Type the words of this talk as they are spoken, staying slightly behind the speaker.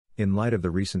In light of the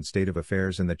recent state of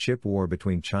affairs in the chip war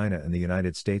between China and the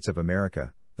United States of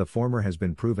America, the former has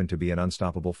been proven to be an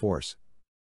unstoppable force.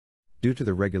 Due to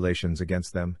the regulations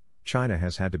against them, China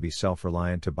has had to be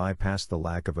self-reliant to bypass the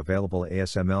lack of available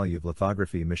ASML EUV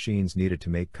lithography machines needed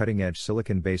to make cutting-edge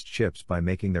silicon-based chips by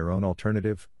making their own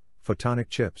alternative, photonic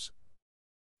chips.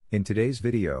 In today's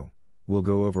video, we'll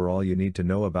go over all you need to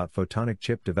know about photonic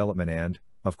chip development and,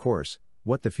 of course,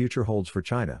 what the future holds for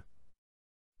China.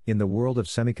 In the world of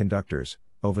semiconductors,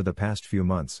 over the past few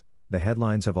months, the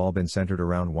headlines have all been centered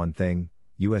around one thing: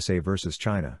 USA versus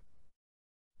China.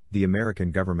 The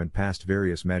American government passed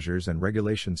various measures and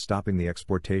regulations stopping the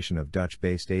exportation of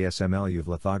Dutch-based ASML EUV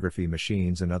lithography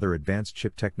machines and other advanced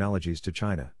chip technologies to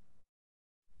China.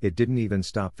 It didn't even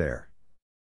stop there.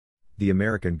 The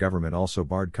American government also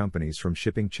barred companies from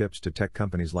shipping chips to tech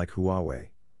companies like Huawei.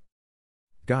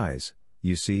 Guys,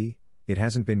 you see, it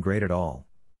hasn't been great at all.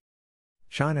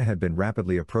 China had been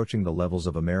rapidly approaching the levels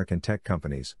of American tech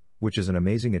companies, which is an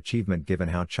amazing achievement given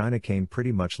how China came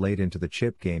pretty much late into the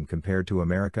chip game compared to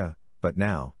America, but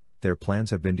now, their plans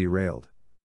have been derailed.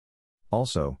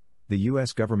 Also, the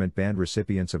US government banned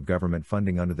recipients of government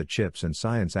funding under the CHIPS and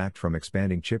Science Act from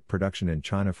expanding chip production in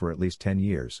China for at least 10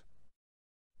 years.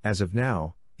 As of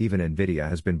now, even Nvidia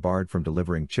has been barred from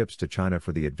delivering chips to China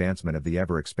for the advancement of the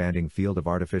ever-expanding field of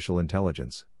artificial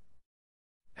intelligence.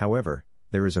 However,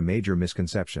 there is a major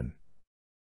misconception.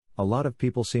 A lot of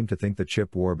people seem to think the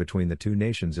chip war between the two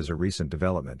nations is a recent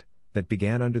development that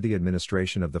began under the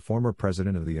administration of the former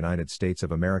President of the United States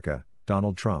of America,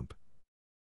 Donald Trump.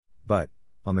 But,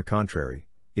 on the contrary,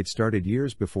 it started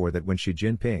years before that when Xi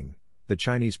Jinping, the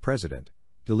Chinese president,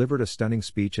 delivered a stunning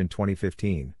speech in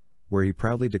 2015, where he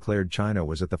proudly declared China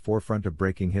was at the forefront of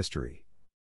breaking history.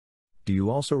 Do you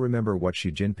also remember what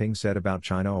Xi Jinping said about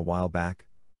China a while back?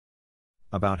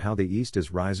 About how the East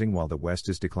is rising while the West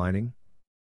is declining?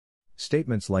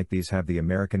 Statements like these have the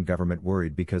American government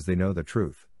worried because they know the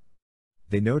truth.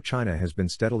 They know China has been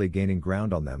steadily gaining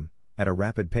ground on them, at a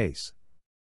rapid pace.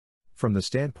 From the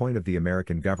standpoint of the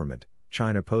American government,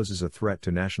 China poses a threat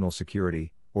to national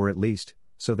security, or at least,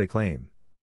 so they claim.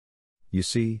 You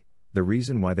see, the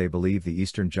reason why they believe the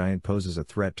Eastern giant poses a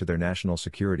threat to their national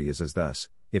security is as thus: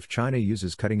 if China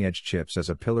uses cutting-edge chips as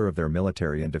a pillar of their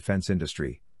military and defense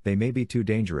industry, they may be too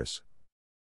dangerous.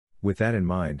 With that in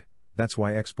mind, that's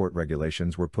why export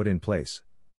regulations were put in place.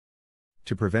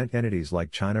 To prevent entities like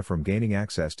China from gaining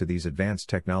access to these advanced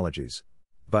technologies.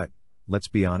 But, let's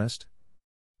be honest.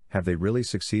 Have they really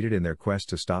succeeded in their quest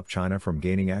to stop China from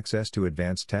gaining access to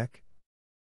advanced tech?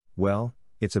 Well,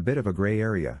 it's a bit of a gray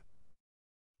area.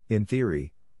 In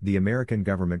theory, the American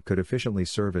government could efficiently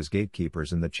serve as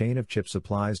gatekeepers in the chain of chip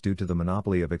supplies due to the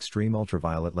monopoly of extreme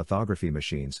ultraviolet lithography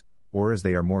machines, or as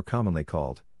they are more commonly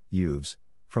called, EUVs,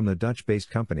 from the Dutch-based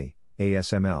company,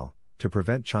 ASML, to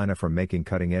prevent China from making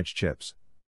cutting-edge chips.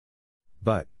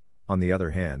 But, on the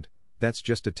other hand, that's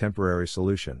just a temporary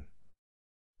solution.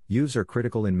 EUVs are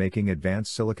critical in making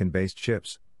advanced silicon-based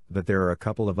chips, but there are a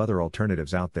couple of other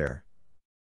alternatives out there.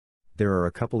 There are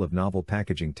a couple of novel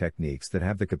packaging techniques that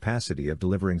have the capacity of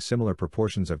delivering similar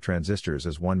proportions of transistors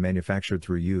as one manufactured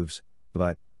through EUVs,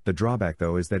 but, the drawback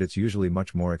though is that it's usually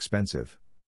much more expensive.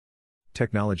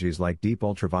 Technologies like deep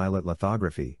ultraviolet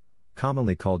lithography,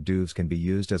 commonly called DUVs, can be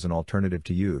used as an alternative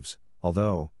to EUVs,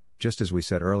 although, just as we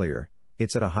said earlier,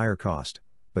 it's at a higher cost.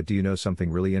 But do you know something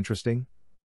really interesting?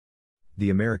 The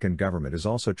American government is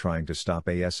also trying to stop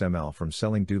ASML from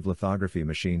selling DUV lithography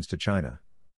machines to China.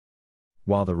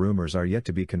 While the rumors are yet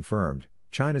to be confirmed,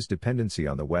 China's dependency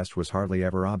on the West was hardly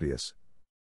ever obvious.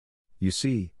 You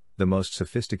see, the most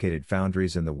sophisticated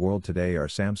foundries in the world today are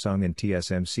Samsung and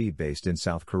TSMC, based in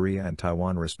South Korea and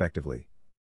Taiwan respectively.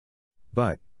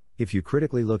 But, if you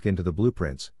critically look into the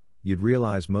blueprints, you'd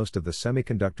realize most of the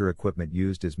semiconductor equipment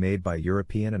used is made by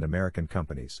European and American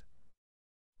companies.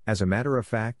 As a matter of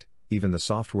fact, even the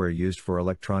software used for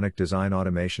electronic design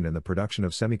automation and the production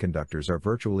of semiconductors are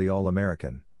virtually all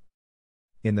American.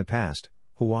 In the past,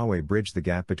 Huawei bridged the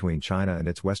gap between China and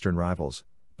its Western rivals,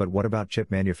 but what about chip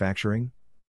manufacturing?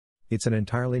 It's an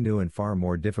entirely new and far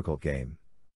more difficult game.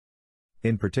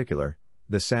 In particular,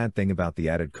 the sad thing about the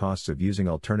added costs of using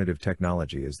alternative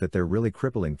technology is that they're really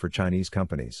crippling for Chinese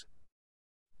companies.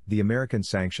 The American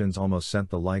sanctions almost sent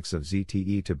the likes of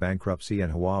ZTE to bankruptcy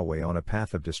and Huawei on a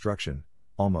path of destruction,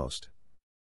 almost.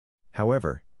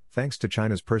 However, thanks to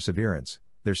China's perseverance,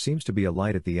 there seems to be a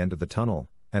light at the end of the tunnel,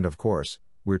 and of course,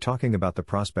 we're talking about the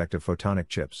prospect of photonic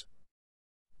chips.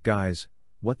 Guys,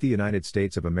 what the United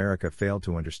States of America failed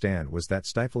to understand was that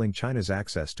stifling China's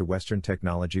access to Western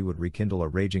technology would rekindle a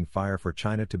raging fire for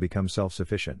China to become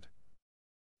self-sufficient.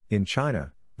 In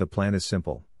China, the plan is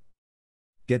simple.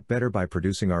 Get better by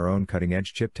producing our own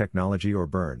cutting-edge chip technology or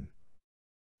burn.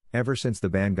 Ever since the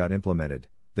ban got implemented,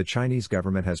 the Chinese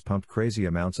government has pumped crazy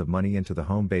amounts of money into the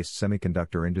home-based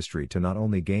semiconductor industry to not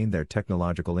only gain their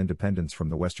technological independence from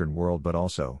the Western world but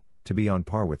also, to be on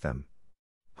par with them.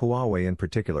 Huawei in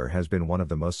particular has been one of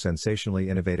the most sensationally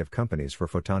innovative companies for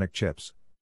photonic chips.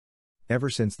 Ever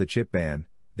since the chip ban,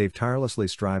 they've tirelessly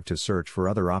strived to search for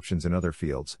other options in other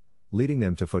fields, leading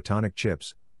them to photonic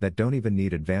chips that don't even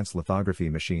need advanced lithography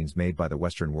machines made by the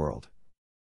Western world.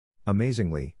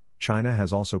 Amazingly, China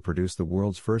has also produced the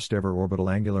world's first ever orbital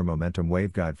angular momentum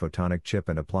waveguide photonic chip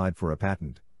and applied for a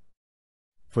patent.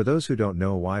 For those who don't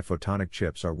know why photonic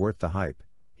chips are worth the hype,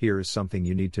 here is something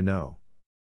you need to know.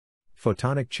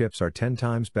 Photonic chips are 10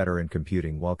 times better in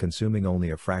computing while consuming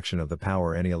only a fraction of the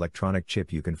power any electronic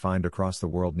chip you can find across the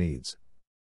world needs.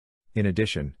 In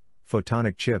addition,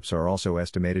 photonic chips are also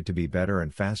estimated to be better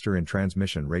and faster in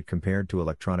transmission rate compared to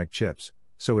electronic chips,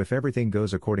 so if everything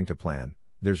goes according to plan,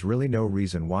 there's really no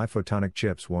reason why photonic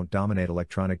chips won't dominate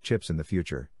electronic chips in the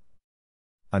future.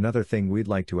 Another thing we'd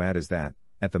like to add is that,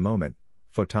 at the moment,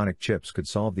 photonic chips could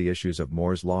solve the issues of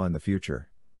Moore's law in the future.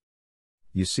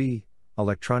 You see,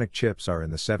 electronic chips are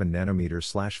in the 7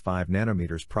 nanometers/5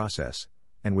 nanometers process,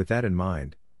 and with that in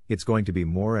mind, it's going to be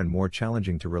more and more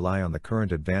challenging to rely on the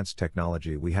current advanced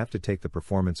technology. We have to take the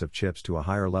performance of chips to a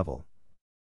higher level.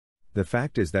 The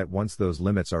fact is that once those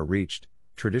limits are reached,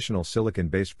 traditional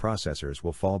silicon-based processors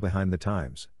will fall behind the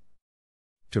times.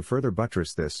 To further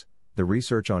buttress this, the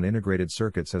research on integrated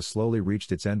circuits has slowly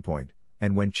reached its endpoint,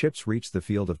 and when chips reach the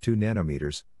field of 2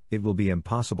 nanometers, it will be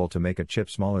impossible to make a chip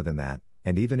smaller than that,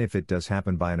 and even if it does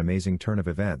happen by an amazing turn of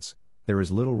events, there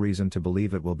is little reason to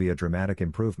believe it will be a dramatic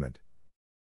improvement.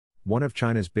 One of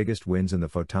China's biggest wins in the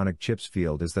photonic chips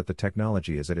field is that the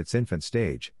technology is at its infant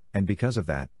stage, and because of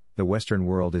that, the Western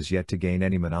world is yet to gain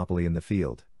any monopoly in the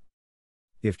field.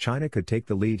 If China could take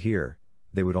the lead here,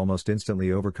 they would almost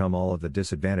instantly overcome all of the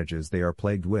disadvantages they are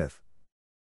plagued with.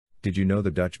 Did you know the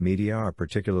Dutch media are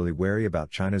particularly wary about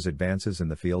China's advances in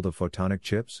the field of photonic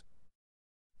chips?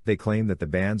 They claim that the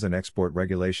bans and export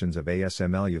regulations of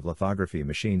ASML EUV lithography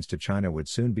machines to China would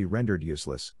soon be rendered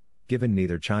useless, given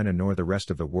neither China nor the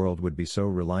rest of the world would be so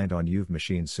reliant on EUV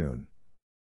machines soon.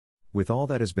 With all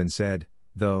that has been said,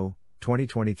 though,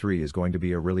 2023 is going to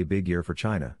be a really big year for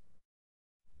China.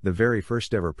 The very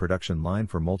first ever production line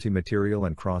for multi-material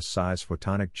and cross-size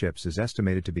photonic chips is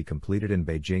estimated to be completed in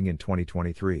Beijing in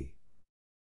 2023.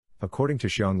 According to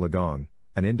Xiong Legong,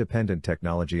 an independent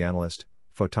technology analyst,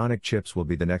 photonic chips will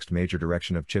be the next major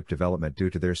direction of chip development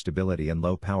due to their stability and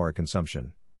low power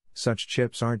consumption. Such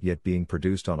chips aren't yet being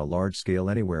produced on a large scale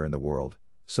anywhere in the world,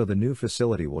 so the new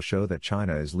facility will show that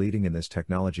China is leading in this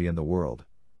technology in the world.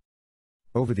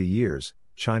 Over the years,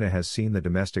 China has seen the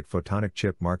domestic photonic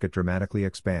chip market dramatically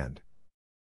expand.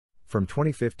 From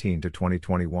 2015 to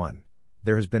 2021,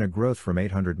 there has been a growth from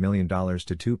 $800 million to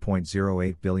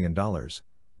 $2.08 billion,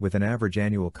 with an average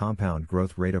annual compound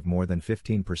growth rate of more than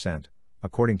 15%,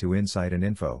 according to Insight and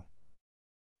Info.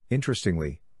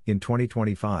 Interestingly, in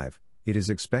 2025, it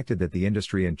is expected that the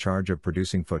industry in charge of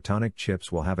producing photonic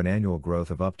chips will have an annual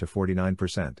growth of up to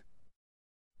 49%.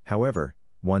 However,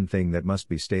 one thing that must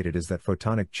be stated is that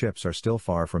photonic chips are still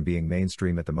far from being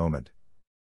mainstream at the moment.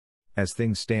 As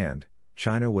things stand,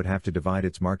 China would have to divide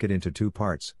its market into two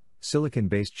parts,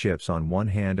 silicon-based chips on one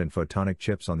hand and photonic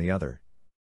chips on the other.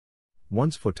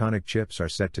 Once photonic chips are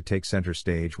set to take center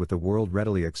stage with the world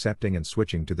readily accepting and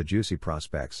switching to the juicy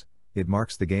prospects, it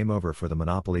marks the game over for the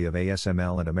monopoly of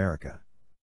ASML and America.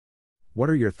 What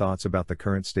are your thoughts about the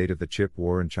current state of the chip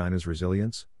war and China's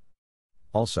resilience?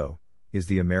 Also, is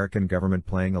the American government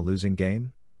playing a losing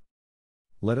game?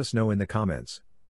 Let us know in the comments.